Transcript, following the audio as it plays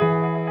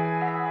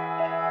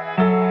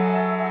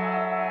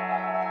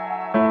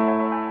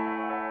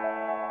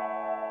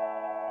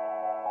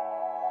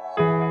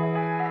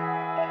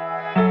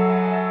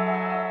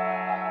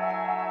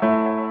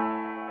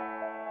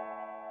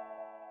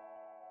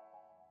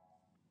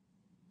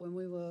when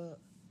we were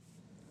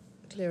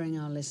clearing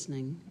our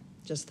listening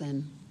just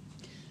then,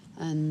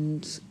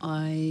 and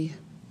I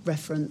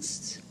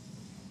referenced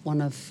one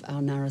of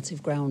our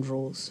narrative ground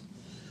rules,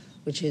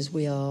 which is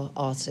we are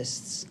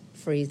artists,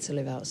 free to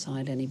live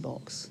outside any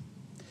box,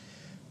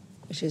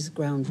 which is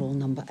ground rule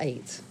number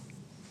 8.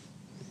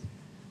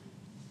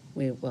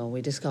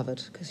 We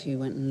discovered, because you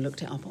went and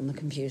looked it up on the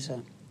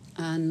computer,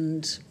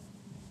 and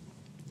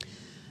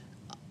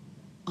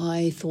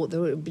I thought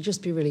that it would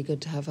just be really good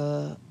to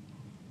have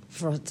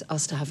for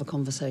us to have a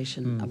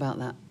conversation about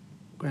that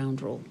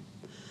ground rule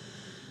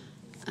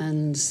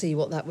and see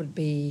what that would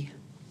be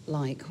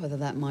like, whether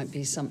that might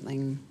be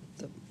something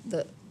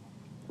that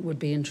would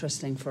be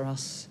interesting for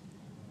us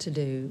to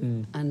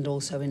do and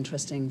also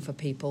interesting for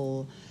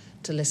people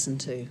to listen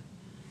to,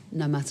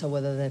 no matter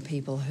whether they're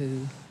people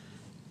who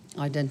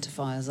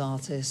identify as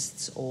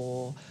artists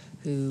or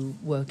who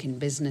work in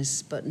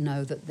business but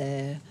know that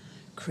they're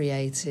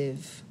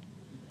creative.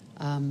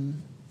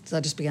 So I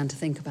just began to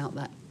think about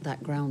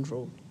that ground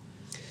rule.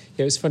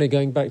 Yeah, it's funny,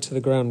 going back to the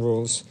ground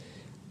rules,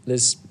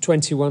 there's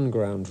 21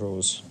 ground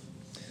rules.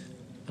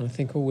 And I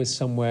think always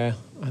somewhere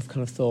I've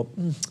kind of thought,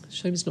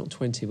 shame it's not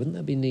 20. Wouldn't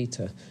that be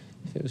neater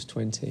if it was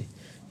 20?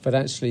 But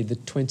actually the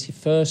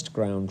 21st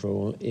ground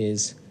rule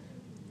is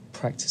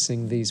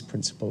practicing these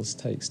principles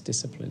takes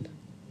discipline.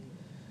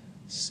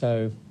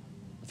 So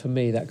for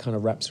me, that kind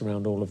of wraps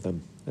around all of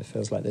them. It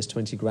feels like there's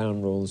 20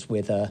 ground rules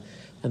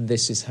and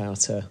this is how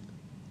to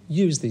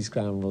use these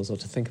ground rules or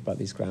to think about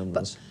these ground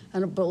rules.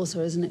 But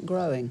also, isn't it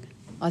growing?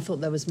 I thought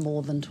there was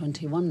more than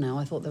 21 now.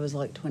 I thought there was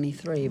like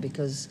 23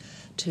 because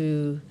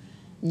 2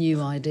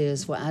 new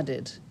ideas were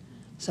added.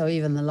 So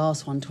even the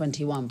last one,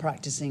 21,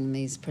 practicing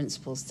these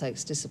principles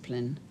takes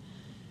discipline,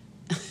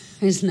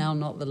 is now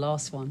not the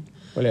last one.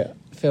 Well, it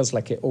feels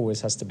like it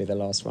always has to be the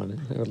last one.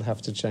 It will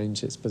have to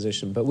change its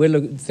position. But we're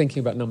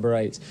thinking about number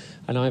 8,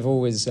 and I've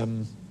always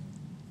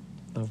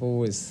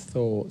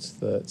thought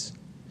that,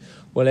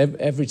 well,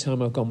 every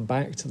time I've gone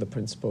back to the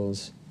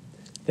principles,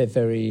 they're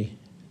very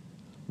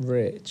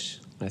rich,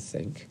 I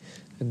think.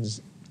 And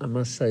I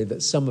must say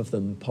that some of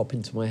them pop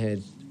into my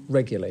head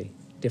regularly,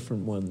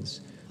 different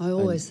ones. I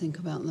always think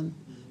about them.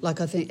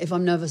 Like, I think if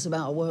I'm nervous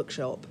about a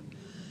workshop,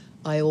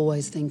 I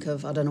always think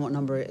of, I don't know what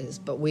number it is,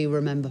 but we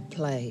remember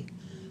play.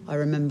 I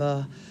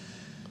remember,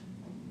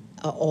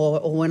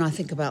 or when I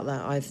think about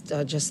that,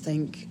 I just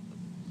think,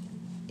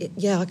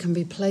 I can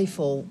be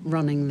playful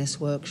running this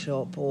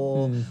workshop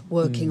or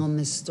working on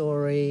this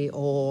story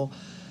or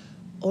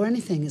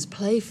anything. It's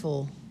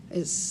playful.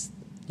 It's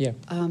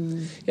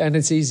and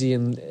it's easy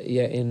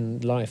in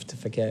life to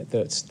forget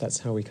that that's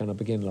how we kind of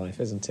begin life,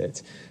 isn't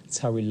it? It's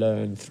how we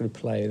learn through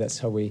play. That's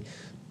how we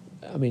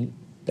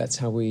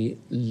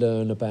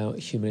learn about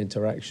human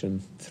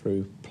interaction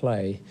through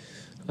play,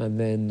 and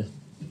then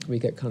we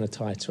get kind of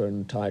tighter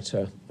and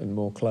tighter and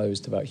more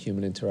closed about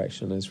human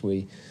interaction as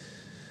we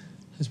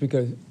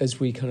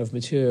kind of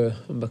mature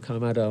and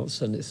become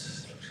adults, and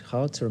it's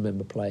hard to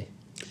remember play.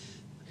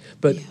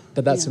 But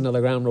that's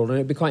another ground rule, and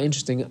it'd be quite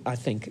interesting, I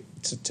think,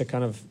 to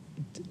kind of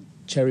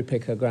cherry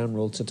pick a ground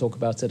rule to talk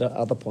about it at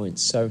other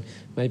points. So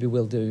maybe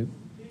we'll do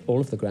all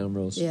of the ground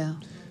rules. Yeah.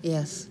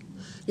 Yes.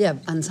 Yeah,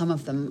 and some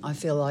of them I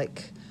feel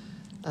like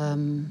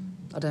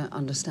I don't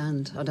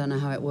understand. I don't know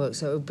how it works.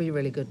 So it would be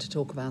really good to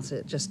talk about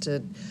it, just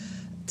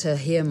to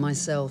hear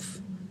myself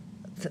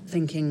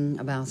thinking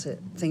about it,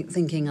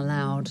 thinking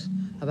aloud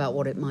about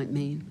what it might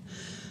mean.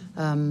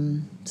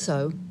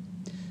 So,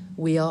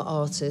 we are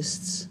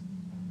artists,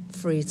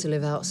 free to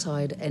live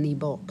outside any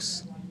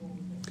box.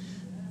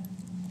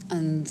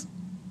 And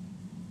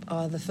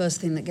the first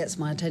thing that gets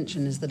my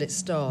attention is that it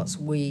starts,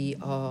 we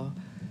are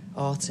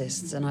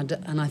artists. And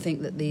I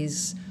think that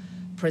these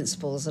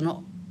principles are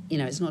not,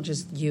 it's not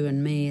just you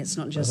and me, it's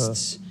not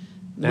just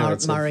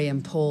Murray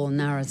and Paul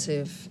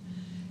narrative.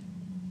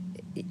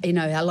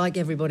 Like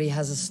everybody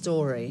has a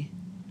story.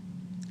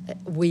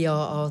 We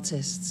are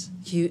artists,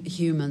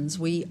 humans.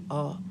 We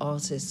are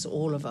artists.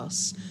 All of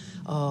us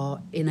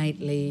are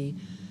innately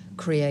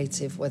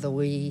creative, whether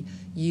we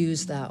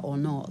use that or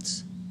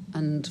not.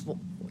 And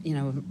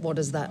what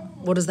does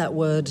that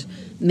word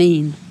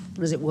mean?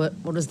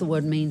 What does the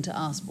word mean to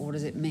us? But what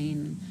does it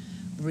mean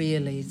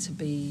really to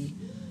be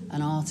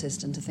an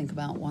artist and to think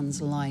about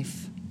one's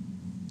life,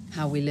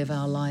 how we live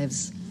our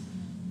lives?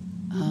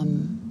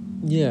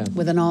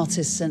 With an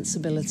artist's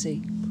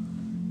sensibility.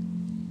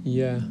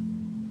 Yeah.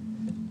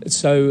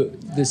 So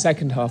the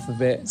second half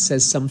of it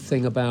says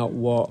something about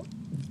what,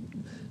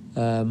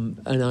 an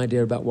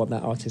idea about what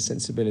that artist's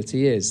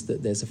sensibility is,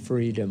 that there's a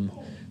freedom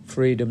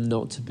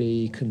not to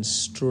be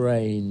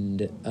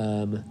constrained,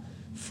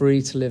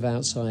 free to live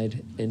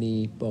outside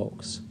any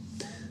box.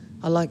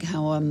 I like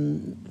how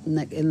in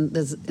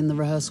the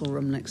rehearsal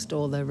room next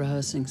door they're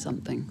rehearsing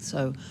something,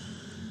 so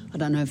I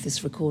don't know if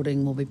this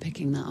recording will be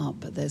picking that up,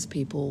 but there's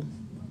people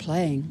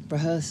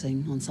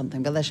rehearsing on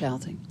something, but they're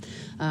shouting.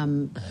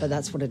 But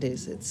that's what it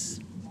is.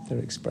 They're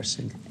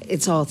expressing.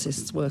 It's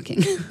artists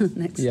working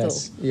next door.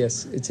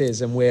 Yes, it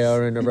is. And we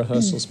are in a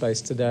rehearsal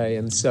space today.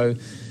 And so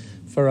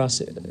for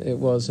us, it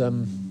was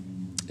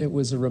it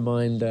was a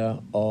reminder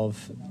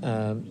of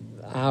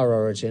our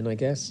origin, I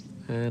guess,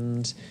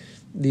 and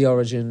the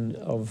origin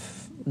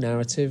of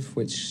narrative,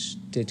 which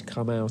did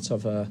come out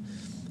of a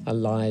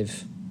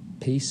live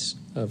piece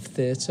of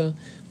theatre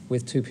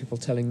with two people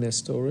telling their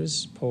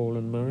stories, Paul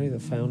and Murray, the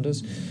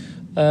founders.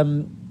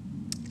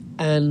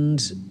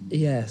 And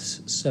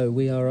yes, so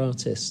we are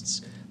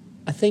artists.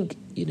 I think,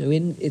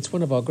 it's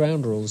one of our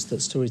ground rules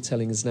that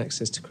storytelling is an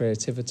access to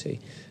creativity.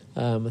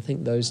 I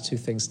think those two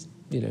things,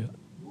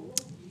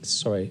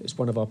 it's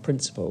one of our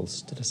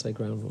principles. Did I say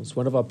ground rules?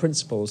 One of our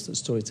principles that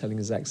storytelling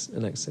is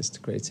an access to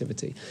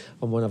creativity,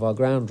 and one of our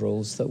ground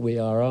rules that we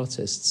are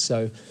artists.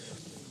 So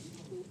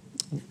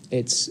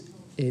it's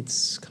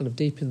kind of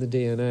deep in the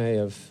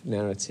DNA of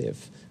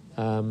narrative.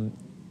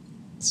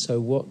 So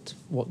what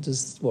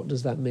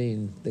does that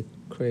mean? The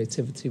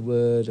creativity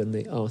word and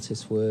the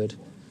artist word.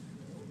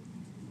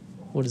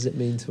 What does it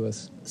mean to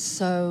us?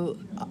 So,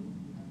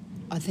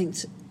 I think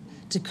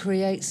to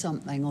create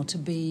something or to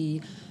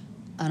be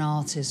an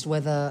artist,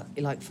 whether,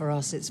 like for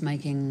us, it's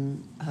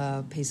making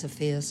a piece of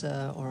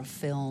theatre or a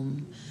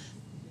film,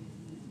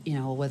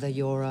 or whether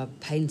you're a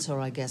painter,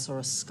 I guess, or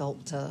a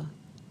sculptor,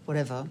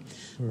 whatever,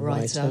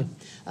 writer.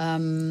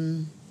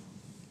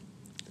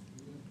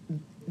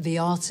 The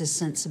artist's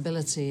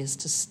sensibility is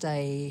to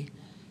stay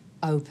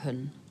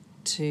open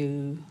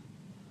to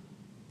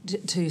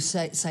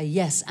say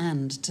yes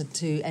and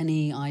to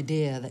any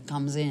idea that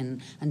comes in,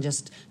 and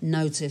just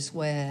notice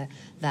where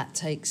that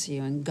takes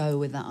you and go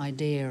with that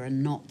idea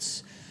and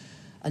not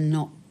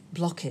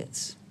block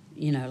it.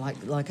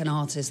 Like an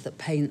artist that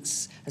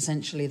paints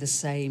essentially the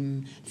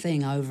same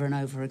thing over and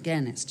over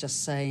again. It's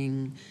just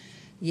saying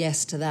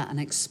yes to that and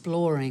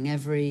exploring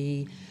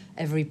every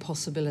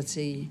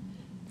possibility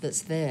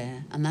that's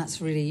there, and that's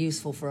really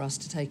useful for us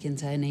to take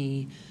into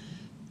any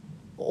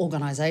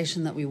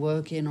organisation that we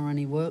work in or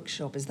any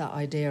workshop, is that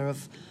idea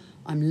of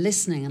I'm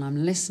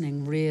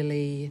listening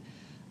really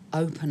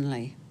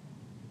openly,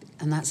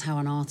 and that's how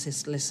an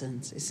artist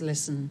listens. It's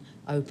listen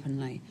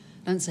openly.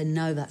 Don't say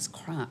no, that's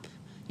crap.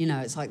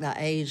 It's like that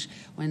age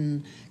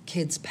when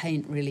kids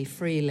paint really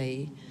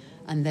freely,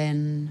 and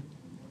then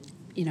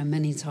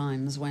many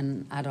times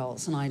when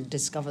adults, and I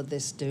discovered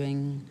this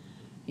doing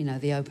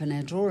the open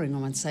air drawing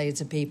room, I'd say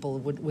to people,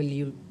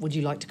 would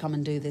you like to come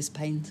and do this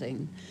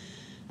painting?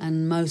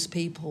 And most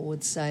people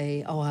would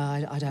say, oh,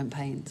 I don't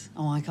paint.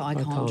 Oh, I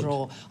can't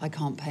draw. I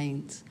can't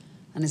paint.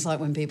 And it's like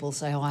when people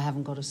say, oh, I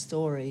haven't got a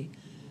story.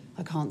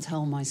 I can't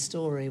tell my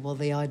story. Well,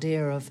 the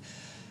idea of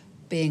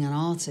being an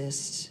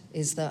artist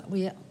is that,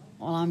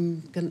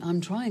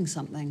 I'm trying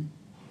something.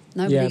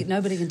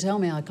 Nobody can tell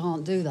me I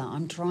can't do that.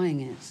 I'm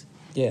trying it.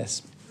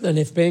 Yes. And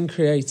if being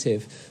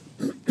creative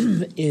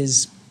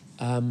is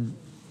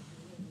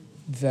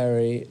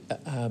very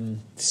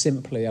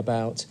simply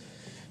about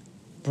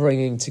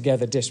bringing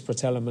together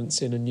disparate elements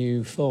in a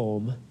new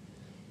form,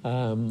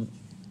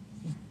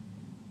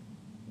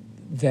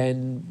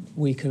 then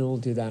we can all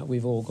do that.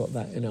 We've all got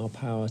that in our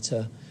power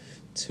to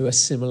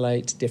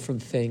assimilate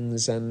different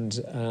things and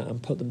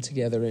put them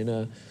together in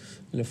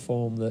a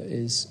form that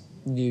is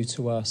new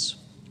to us,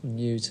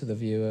 new to the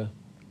viewer.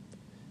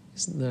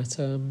 Isn't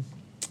that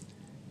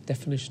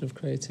definition of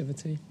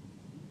creativity?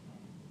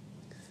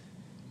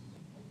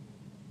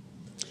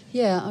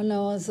 Yeah, I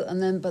know,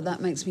 but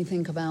that makes me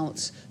think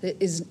about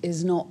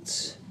is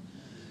not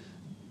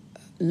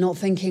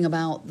thinking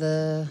about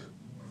the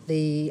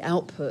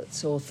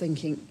outputs or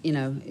thinking,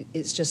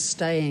 it's just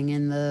staying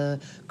in the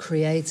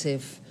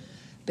creative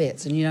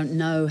bits, and you don't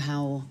know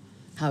how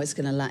it's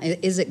going to land.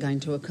 Is it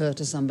going to occur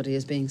to somebody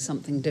as being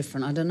something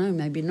different? I don't know,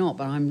 maybe not,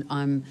 but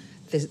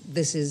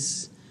this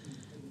is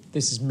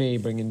me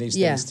bringing these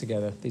things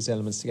together, these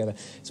elements together.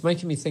 It's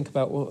making me think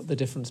about what the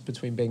difference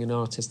between being an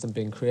artist and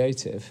being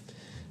creative.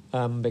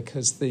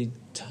 Because the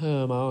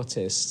term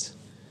artist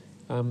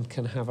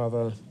can have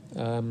other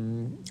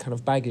kind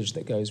of baggage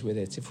that goes with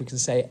it. If we can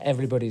say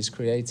everybody's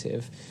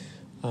creative,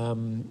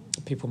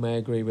 people may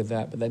agree with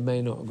that, but they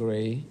may not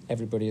agree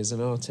everybody is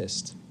an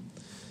artist.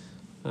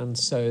 And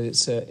so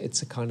it's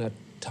a kind of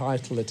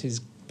title that is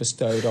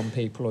bestowed on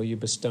people, or you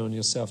bestow on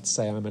yourself to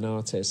say I'm an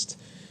artist,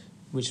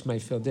 which may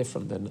feel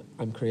different than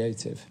I'm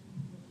creative.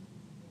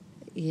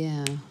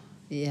 Yeah.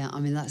 I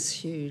mean, that's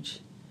huge.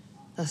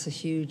 That's a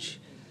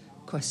huge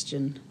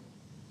question.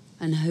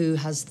 And who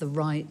has the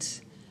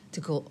right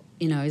to call,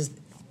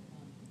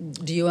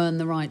 do you earn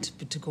the right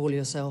to call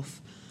yourself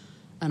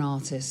an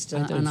artist?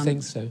 I don't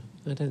think so.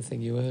 I don't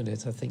think you earn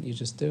it. I think you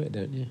just do it,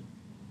 don't you?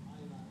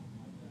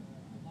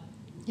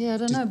 Yeah, I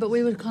don't know, but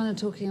we were kind of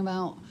talking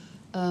about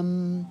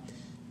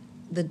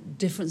the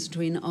difference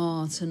between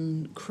art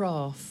and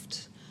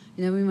craft.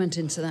 We went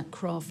into that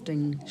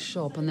crafting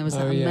shop and there was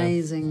that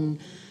amazing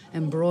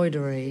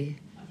embroidery.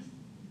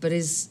 But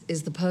is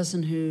the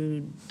person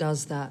who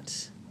does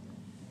that,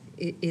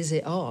 is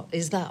it art?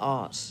 Is that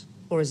art?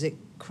 Or is it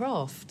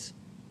craft?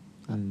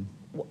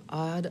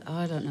 I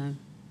don't know.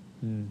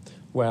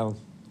 Well,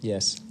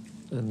 yes.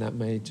 And that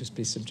may just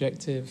be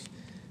subjective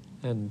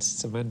and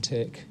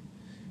semantic.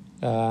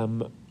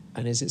 And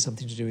is it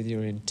something to do with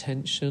your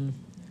intention?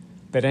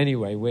 But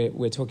anyway,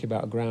 we're talking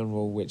about a ground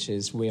rule, which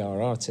is we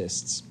are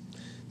artists.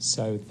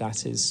 So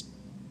that is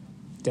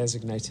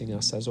designating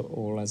us as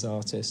all as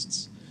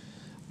artists.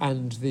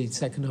 And the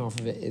second half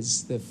of it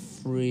is the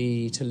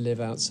free to live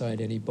outside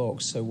any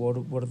box. So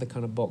what are the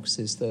kind of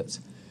boxes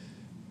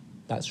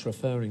that's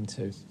referring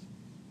to?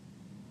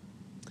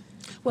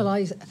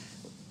 Well,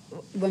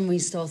 when we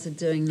started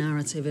doing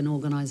narrative in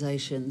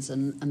organisations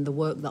and the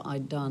work that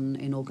I'd done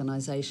in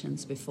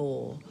organisations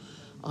before,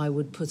 I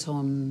would put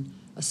on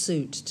a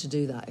suit to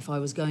do that. If I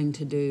was going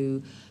to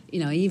do,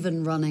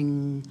 even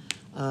running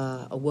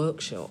a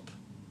workshop,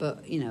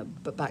 but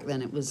back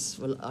then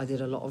I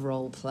did a lot of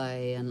role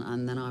play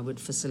and then I would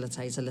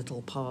facilitate a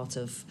little part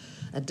of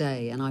a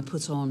day, and I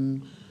put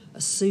on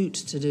a suit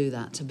to do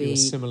that, to be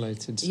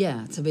assimilated.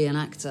 Yeah, to be an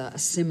actor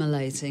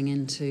assimilating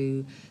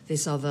into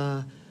this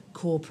other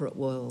corporate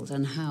world,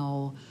 and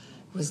how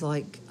it was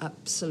like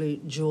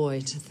absolute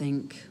joy to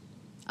think.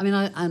 I mean,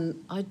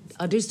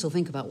 I do still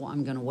think about what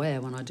I'm going to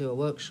wear when I do a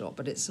workshop,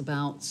 but it's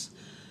about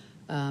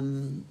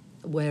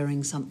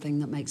wearing something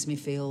that makes me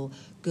feel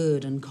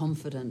good and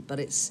confident, but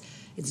it's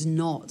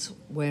not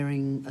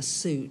wearing a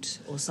suit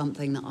or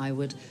something that I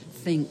would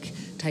think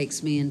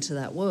takes me into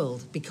that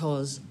world,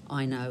 because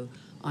I know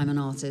I'm an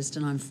artist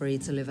and I'm free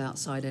to live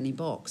outside any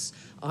box.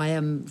 I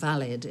am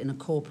valid in a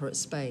corporate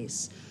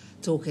space,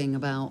 talking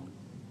about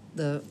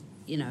I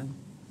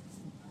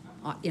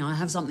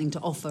have something to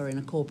offer in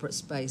a corporate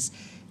space,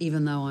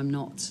 even though I'm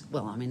not.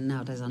 Well, I mean,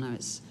 nowadays I know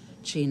it's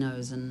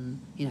chinos and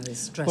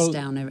it's dressed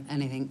down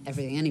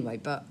everything anyway.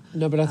 But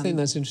I think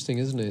that's interesting,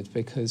 isn't it?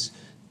 Because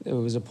there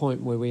was a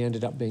point where we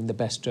ended up being the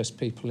best dressed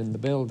people in the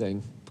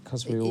building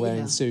because we were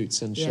wearing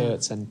suits and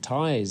shirts and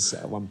ties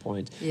at one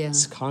point. Yeah.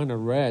 It's kind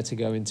of rare to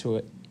go into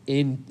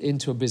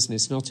a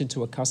business, not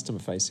into a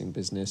customer-facing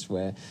business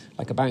where,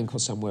 like a bank or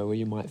somewhere, where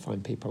you might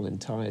find people in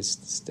ties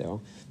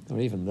still, or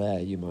even there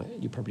you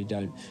probably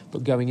don't.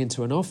 But going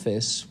into an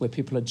office where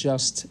people are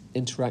just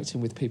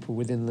interacting with people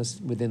within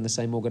the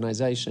same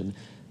organisation,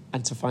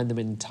 and to find them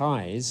in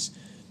ties,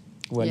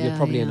 well, you're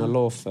probably in a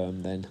law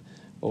firm then,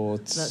 or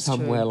That's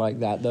somewhere true. like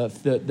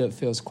that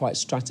feels quite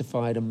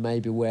stratified, and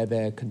maybe where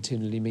they're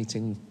continually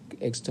meeting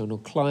external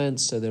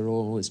clients, so they're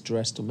always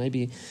dressed, or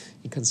maybe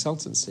in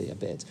consultancy a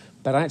bit.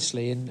 But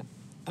actually, in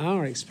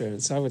our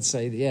experience, I would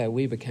say,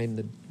 we became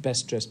the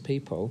best dressed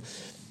people,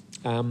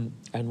 and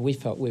we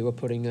felt we were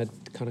putting a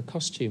kind of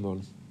costume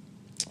on.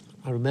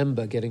 I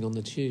remember getting on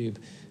the tube,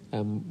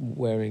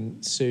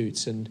 wearing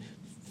suits, and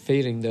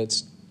feeling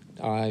that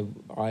I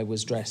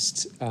was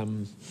dressed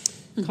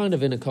kind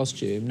of in a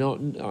costume,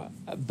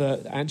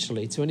 but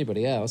actually to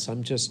anybody else,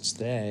 I'm just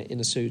there in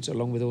a suit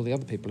along with all the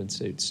other people in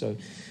suits. So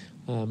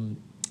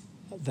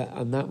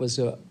that was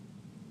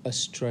a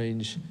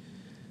strange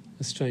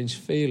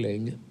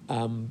feeling.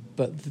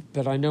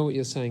 But I know what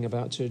you're saying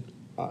about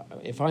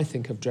if I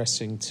think of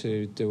dressing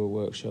to do a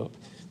workshop,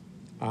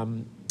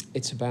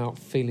 it's about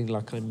feeling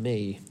like I'm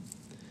me,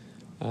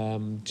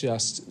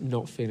 just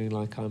not feeling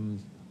like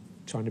I'm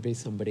trying to be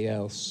somebody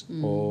else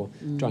or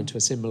trying to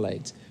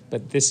assimilate.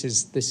 But this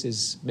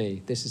is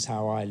me. This is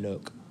how I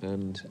look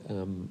and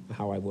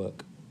how I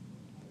work.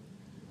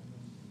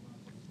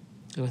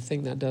 And I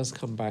think that does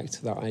come back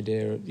to that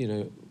idea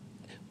of,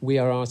 we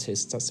are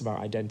artists. That's about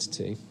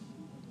identity.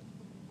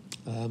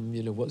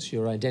 What's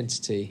your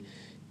identity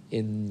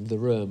in the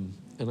room?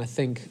 And I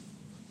think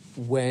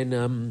when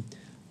I'm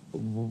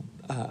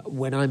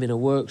in a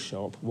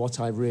workshop, what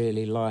I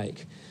really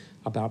like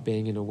about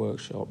being in a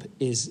workshop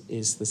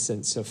is the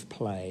sense of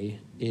play,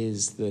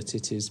 is that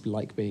it is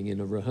like being in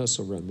a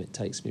rehearsal room. It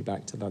takes me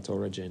back to that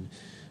origin.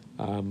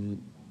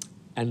 And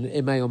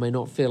it may or may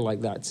not feel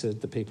like that to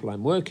the people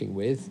I'm working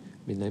with.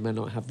 I mean, they may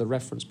not have the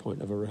reference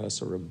point of a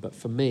rehearsal room, but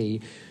for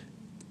me,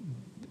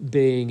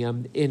 being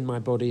in my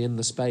body, in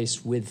the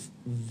space with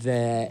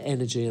their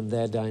energy and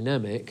their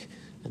dynamic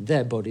and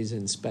their bodies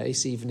in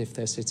space, even if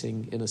they're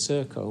sitting in a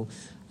circle,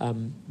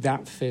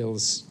 that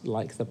feels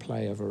like the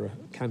play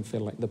can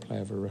feel like the play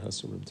of a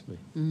rehearsal room to me.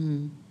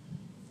 Mm-hmm.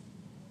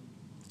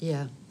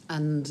 Yeah,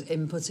 and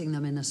in putting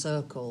them in a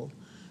circle,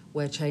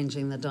 we're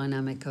changing the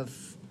dynamic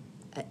of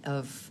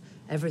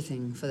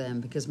everything for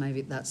them, because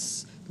maybe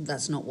that's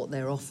not what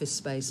their office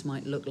space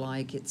might look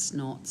like. It's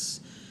not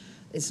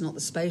the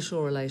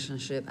spatial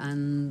relationship,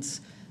 and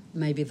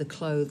maybe the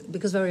clothes,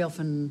 because very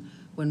often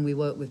when we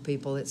work with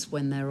people, it's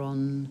when they're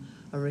on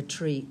a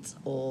retreat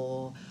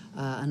or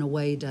an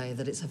away day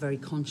that it's a very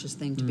conscious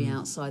thing to be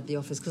outside the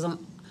office. Because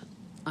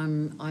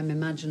I'm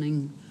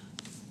imagining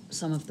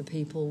some of the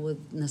people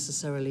with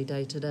necessarily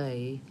day to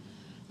day,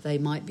 they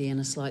might be in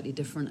a slightly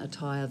different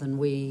attire than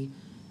we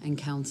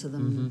encounter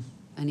them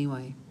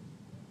anyway.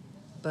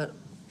 But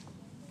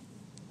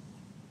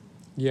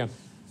yeah.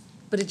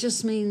 But it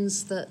just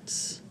means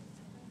that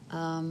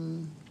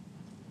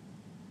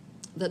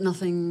that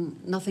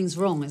nothing's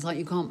wrong. It's like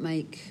you can't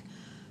make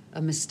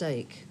a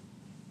mistake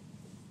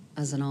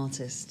as an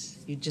artist.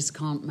 You just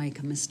can't make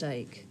a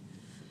mistake.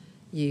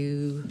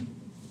 You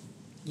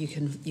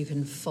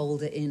can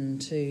fold it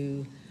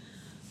into,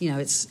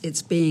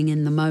 it's being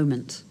in the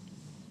moment.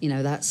 You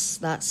know, that's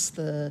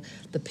the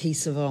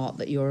piece of art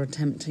that you're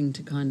attempting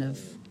to kind of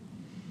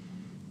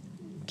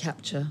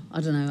capture.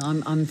 I don't know.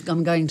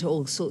 I'm going to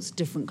all sorts of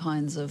different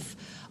kinds of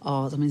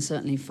art. I mean,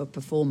 certainly for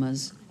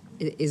performers,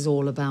 it is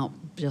all about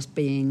just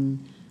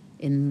being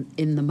in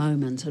the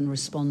moment and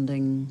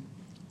responding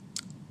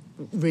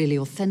really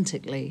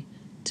authentically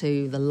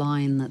to the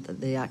line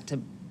that the actor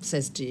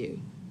says to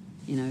you.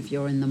 You know, if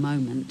you're in the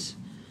moment,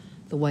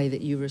 the way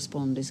that you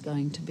respond is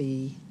going to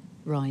be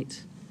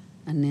right.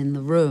 And in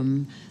the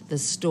room, the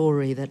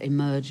story that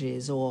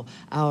emerges, or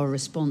our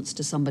response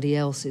to somebody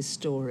else's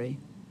story,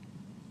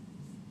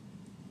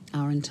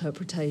 our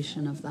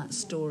interpretation of that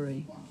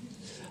story.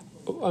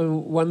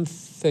 One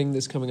thing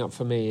that's coming up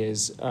for me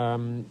is,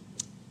 I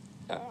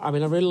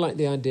really like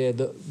the idea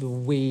that the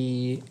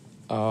we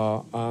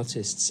are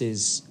artists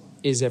is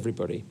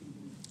everybody.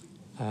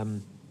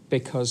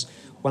 Because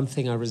one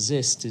thing I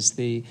resist is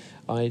the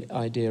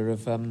idea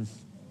of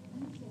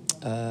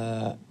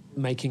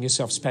making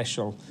yourself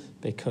special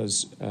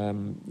because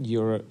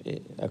you're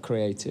a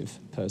creative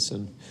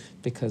person.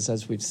 Because,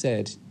 as we've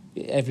said,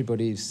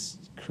 everybody's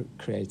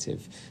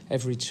creative.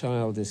 Every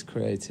child is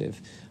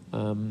creative.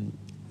 And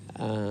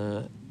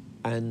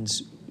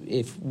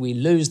if we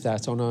lose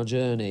that on our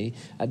journey,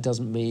 it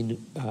doesn't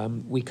mean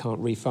we can't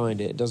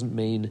re-find it. It doesn't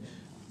mean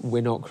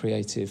we're not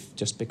creative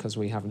just because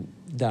we haven't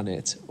done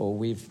it, or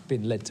we've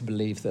been led to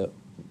believe that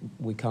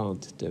we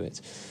can't do it.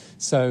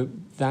 So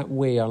that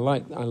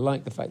I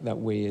like the fact that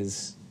we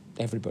is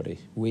everybody.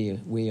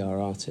 We are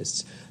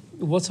artists.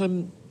 I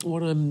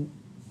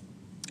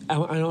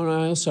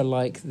also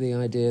like the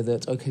idea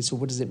that, okay, so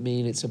what does it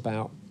mean? It's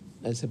about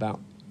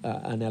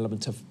an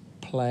element of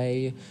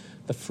play,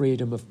 the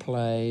freedom of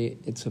play.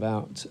 It's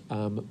about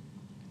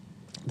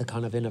the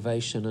kind of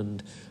innovation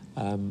and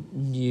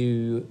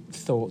new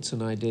thoughts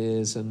and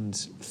ideas and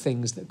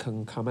things that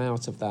can come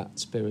out of that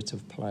spirit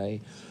of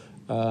play.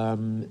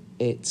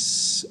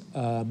 It's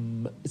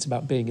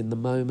about being in the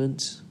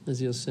moment,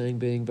 as you're saying,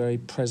 being very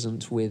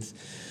present with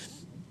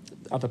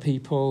other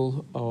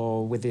people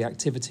or with the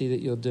activity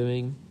that you're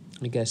doing,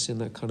 I guess in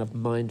that kind of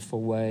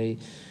mindful way,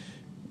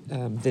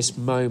 this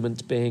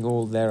moment being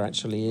all there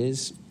actually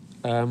is.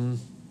 And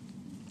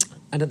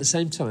at the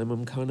same time,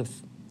 I'm kind of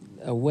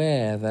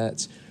aware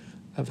that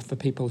for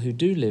people who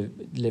do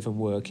live and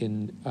work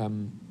in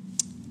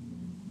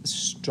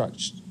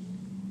structures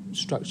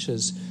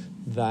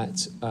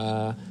that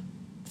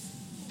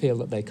feel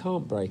that they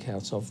can't break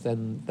out of,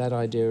 then that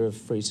idea of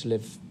free to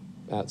live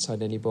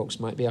outside any box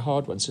might be a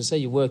hard one. So say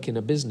you work in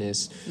a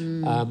business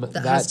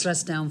that has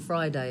Dress Down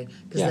Friday,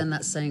 because then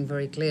that's saying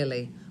very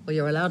clearly, well,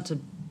 you're allowed to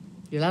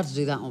do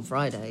that on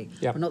Friday,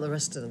 but not the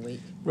rest of the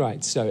week.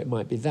 Right, so it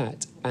might be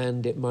that,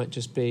 and it might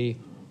just be,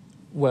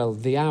 well,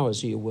 the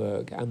hours you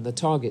work and the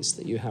targets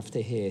that you have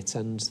to hit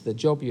and the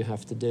job you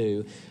have to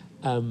do,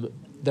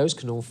 those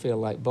can all feel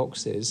like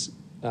boxes,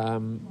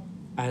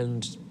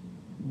 and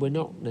we're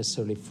not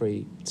necessarily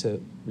free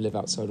to live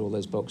outside all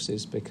those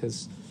boxes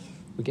because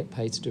we get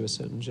paid to do a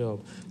certain job.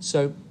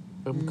 So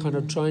I'm kind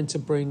of trying to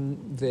bring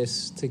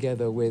this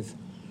together with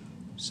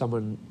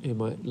someone who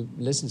might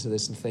listen to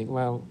this and think,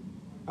 well,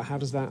 how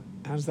does that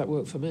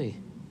work for me?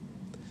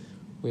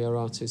 We are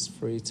artists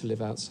free to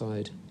live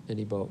outside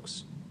any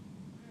box.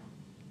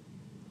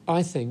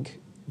 I think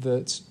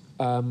that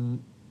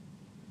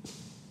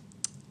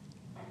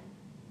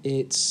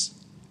it's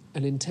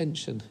an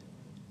intention.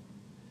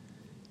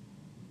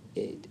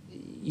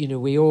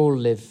 We all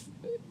live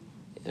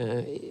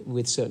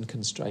with certain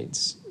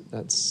constraints.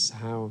 That's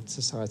how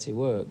society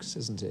works,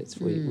 isn't it?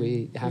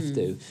 We have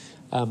to.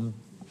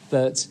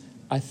 But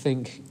I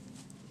think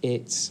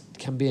it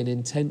can be an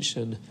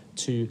intention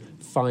to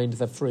find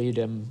the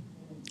freedom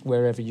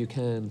wherever you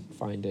can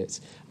find it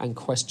and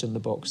question the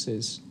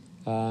boxes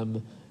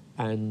and,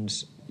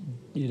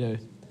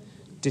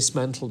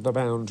 dismantle the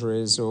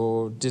boundaries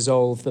or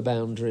dissolve the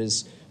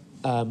boundaries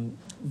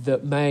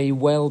that may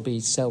well be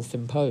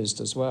self-imposed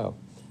as well.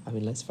 I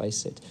mean, let's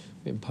face it,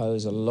 we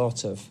impose a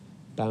lot of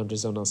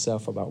boundaries on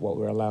ourselves about what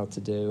we're allowed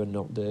to do and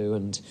not do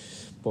and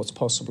what's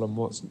possible and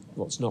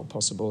what's not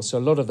possible. So a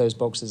lot of those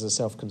boxes are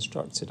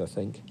self-constructed, I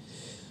think.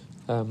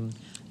 And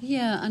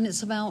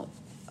it's about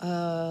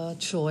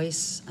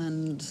choice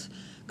and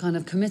kind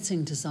of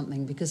committing to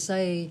something. Because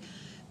say,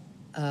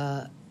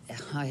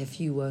 if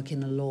you work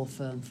in a law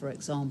firm, for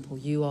example,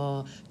 you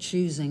are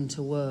choosing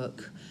to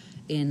work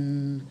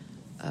in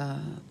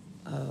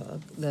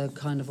the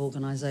kind of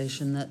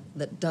organisation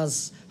that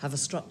does have a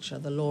structure.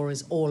 The law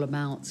is all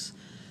about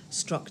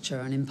structure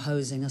and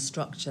imposing a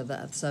structure.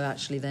 So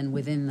actually then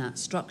within that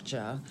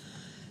structure,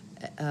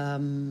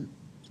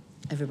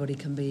 everybody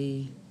can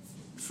be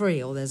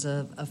free, or there's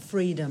a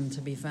freedom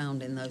to be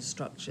found in those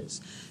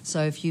structures.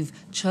 So if you've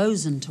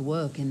chosen to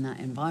work in that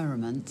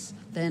environment,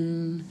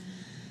 then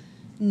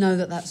know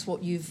that that's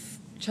what you've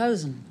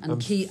chosen,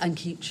 and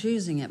keep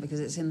choosing it, because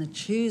it's in the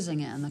choosing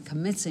it and the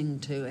committing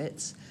to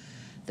it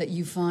that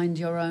you find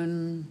your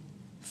own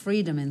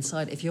freedom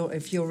inside. If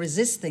you're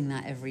resisting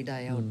that every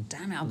day, oh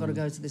damn it, I've got to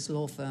go to this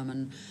law firm,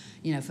 and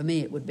for me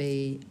it would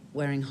be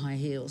wearing high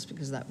heels,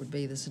 because that would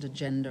be the sort of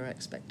gender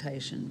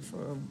expectation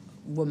for a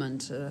woman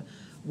to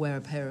wear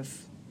a pair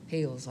of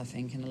heels, I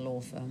think, in a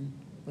law firm,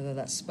 whether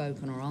that's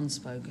spoken or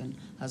unspoken.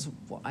 That's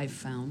what I've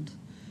found.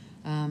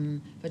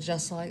 But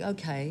just like,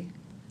 okay,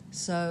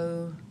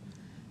 so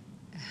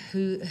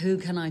who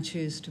can I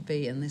choose to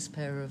be in this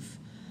pair of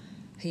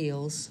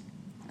heels,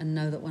 and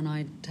know that when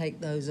I take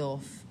those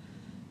off,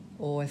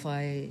 or if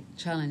I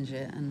challenge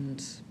it,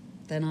 and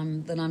then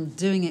I'm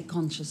doing it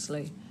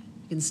consciously.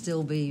 You can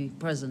still be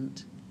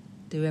present,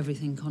 do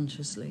everything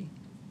consciously.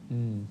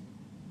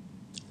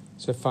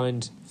 So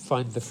find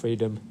the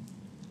freedom.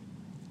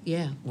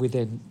 Yeah.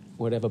 Within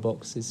whatever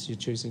boxes you're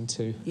choosing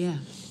to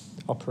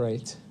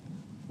operate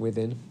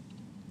within.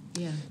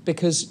 Yeah.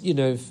 Because,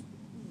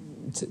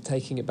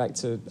 taking it back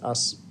to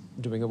us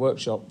doing a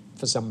workshop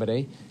for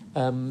somebody,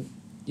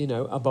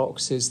 a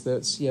box is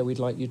that, we'd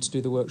like you to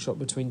do the workshop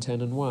between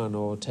 10 and 1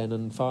 or 10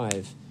 and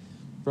 5.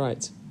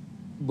 Right.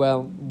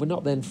 Well, we're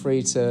not then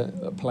free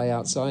to play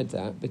outside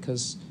that,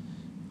 because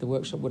the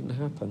workshop wouldn't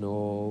happen,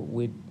 or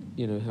we'd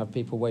have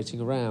people waiting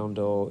around,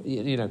 or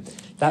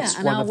that's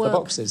one of the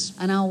boxes.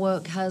 And our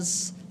work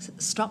has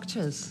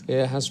structures.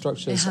 Yeah, it has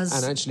structures, it has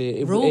and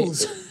actually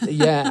rules.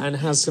 And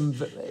has some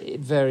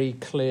very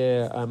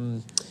clear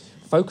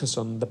focus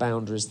on the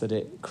boundaries that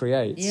it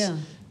creates. Yeah.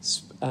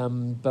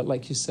 But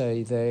like you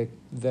say,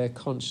 they're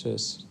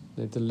conscious,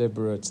 they're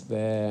deliberate,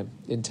 they're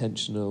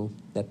intentional,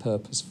 they're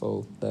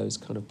purposeful. Those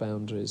kind of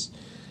boundaries,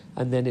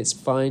 and then it's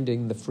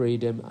finding the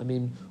freedom. I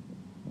mean,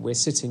 we're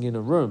sitting in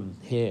a room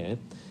here.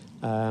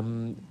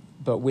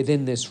 But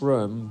within this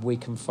room, we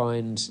can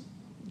find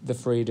the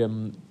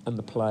freedom and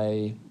the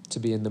play to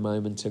be in the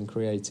moment and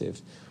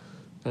creative.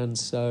 And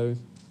so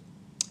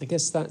I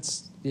guess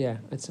that's,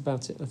 it's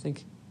about it. I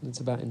think it's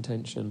about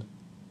intention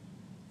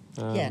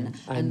and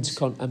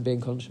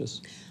being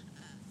conscious.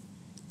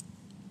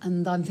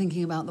 And I'm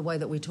thinking about the way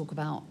that we talk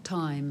about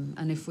time,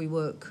 and if we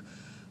work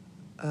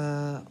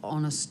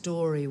on a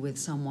story with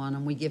someone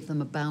and we give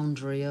them a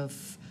boundary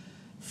of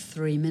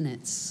 3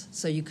 minutes.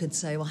 So you could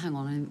say, well, hang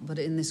on, but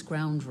in this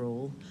ground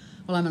rule,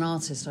 well, I'm an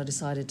artist, I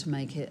decided to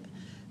make it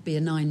be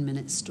a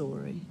 9-minute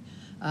story.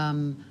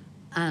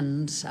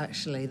 And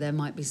actually, there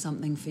might be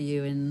something for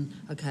you in,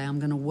 okay, I'm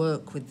going to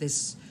work with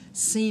this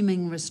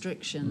seeming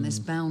restriction, this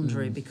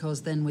boundary,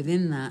 because then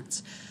within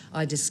that,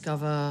 I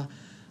discover,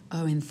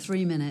 in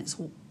 3 minutes,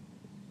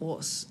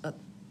 what's at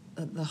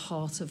the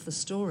heart of the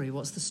story?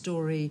 What's the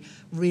story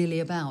really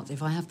about?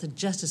 If I have to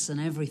jettison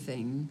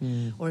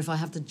everything, or if I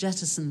have to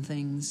jettison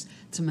things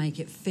to make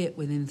it fit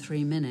within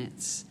 3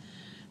 minutes,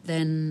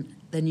 then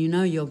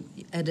you're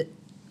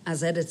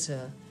as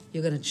editor,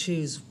 you're going to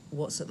choose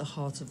what's at the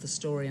heart of the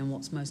story and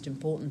what's most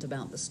important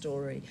about the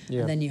story.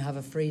 And then you have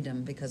a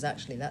freedom, because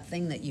actually that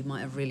thing that you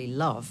might have really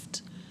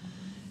loved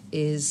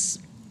it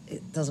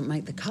doesn't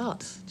make the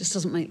cut. Just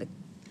doesn't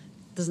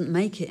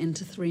make it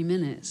into 3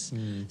 minutes.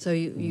 So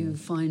you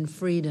find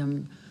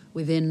freedom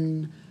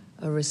within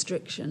a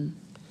restriction.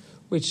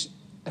 Which,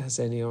 as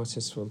any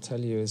artist will tell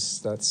you, is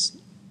that's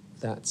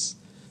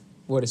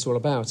what it's all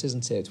about,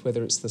 isn't it?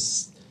 Whether it's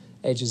the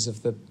edges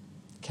of the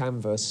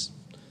canvas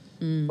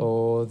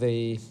or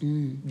the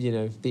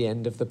the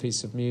end of the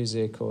piece of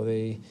music, or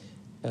the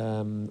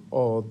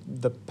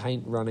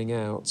paint running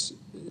out,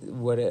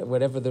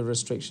 whatever the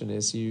restriction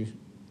is,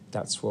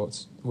 that's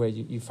where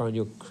you find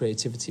your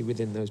creativity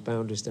within those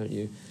boundaries, don't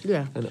you?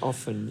 Yeah. And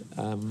often,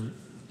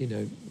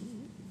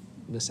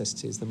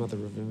 necessity is the mother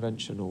of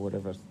invention, or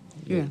whatever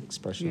the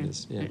expression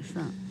is. Yeah. It's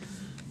that.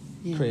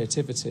 Yeah.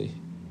 Creativity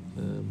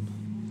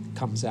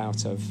comes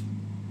out of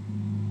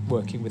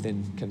working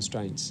within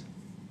constraints.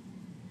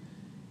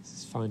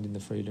 It's finding the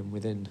freedom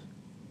within.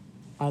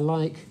 I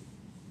like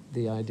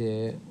the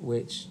idea,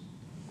 which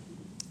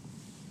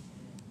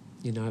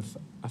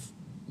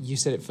you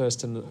said it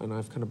first, and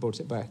I've kind of brought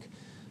it back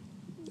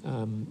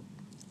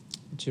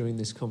during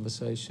this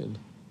conversation.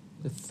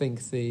 I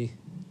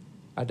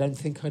don't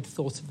think I'd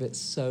thought of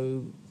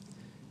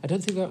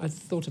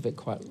it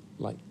quite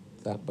like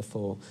that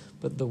before.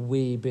 But the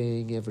we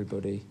being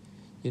everybody,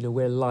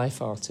 we're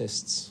life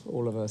artists,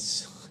 all of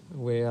us.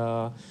 We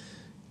are,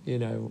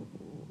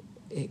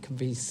 it can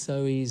be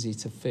so easy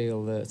to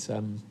feel that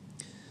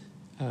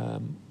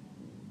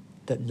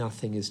that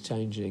nothing is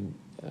changing.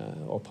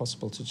 Or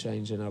possible to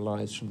change in our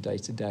lives from day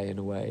to day in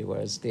a way,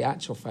 whereas the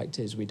actual fact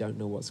is we don't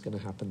know what's going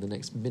to happen the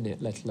next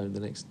minute, let alone the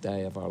next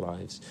day of our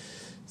lives.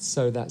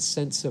 So that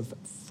sense of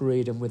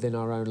freedom within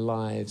our own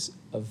lives,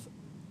 of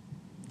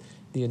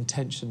the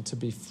intention to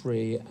be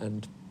free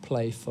and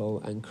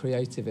playful and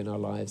creative in our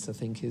lives, I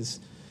think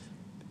is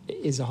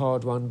a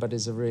hard one, but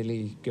is a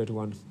really good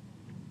one.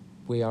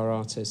 We are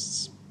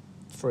artists,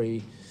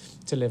 free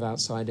to live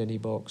outside any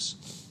box,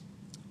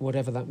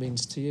 whatever that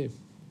means to you.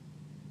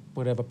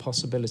 Whatever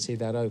possibility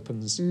that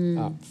opens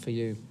up for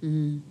you.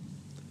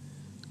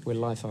 We're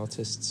life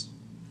artists.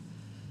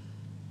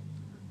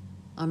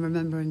 I'm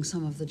remembering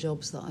some of the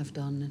jobs that I've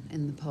done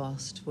in the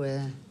past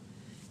where,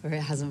 where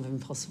it hasn't been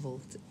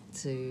possible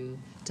to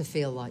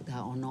feel like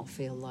that or not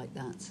feel like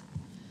that,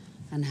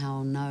 and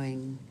how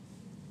knowing,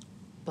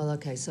 well,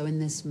 okay, so in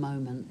this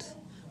moment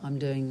I'm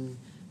doing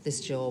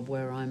this job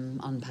where I'm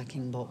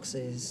unpacking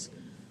boxes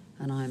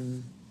and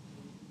I'm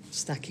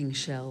stacking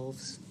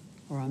shelves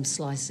or I'm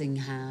slicing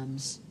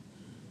hams.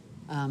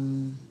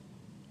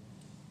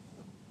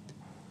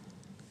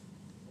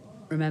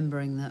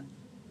 Remembering that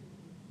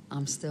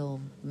I'm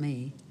still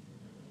me,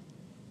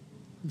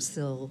 I'm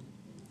still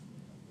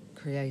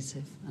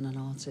creative and an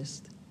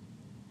artist.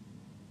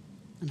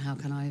 And how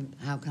can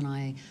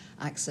I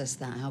access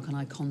that? How can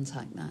I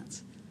contact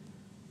that?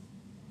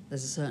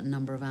 There's a certain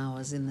number of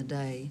hours in the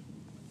day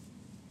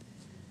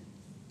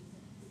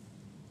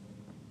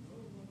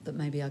that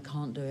maybe I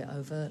can't do it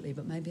overtly,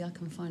 but maybe I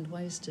can find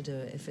ways to do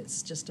it if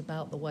it's just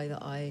about the way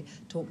that I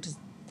talk to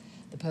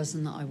the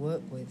person that I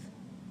work with,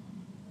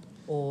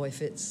 or if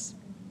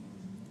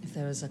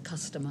there is a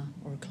customer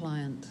or a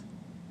client,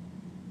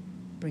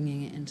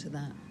 bringing it into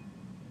that.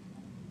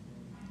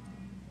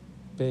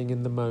 Being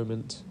in the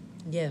moment.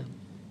 Yeah.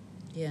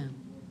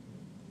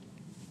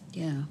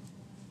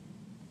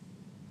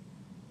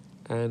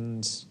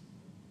 And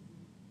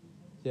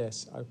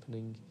yes,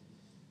 opening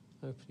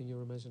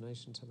your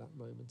imagination to that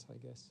moment, I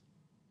guess.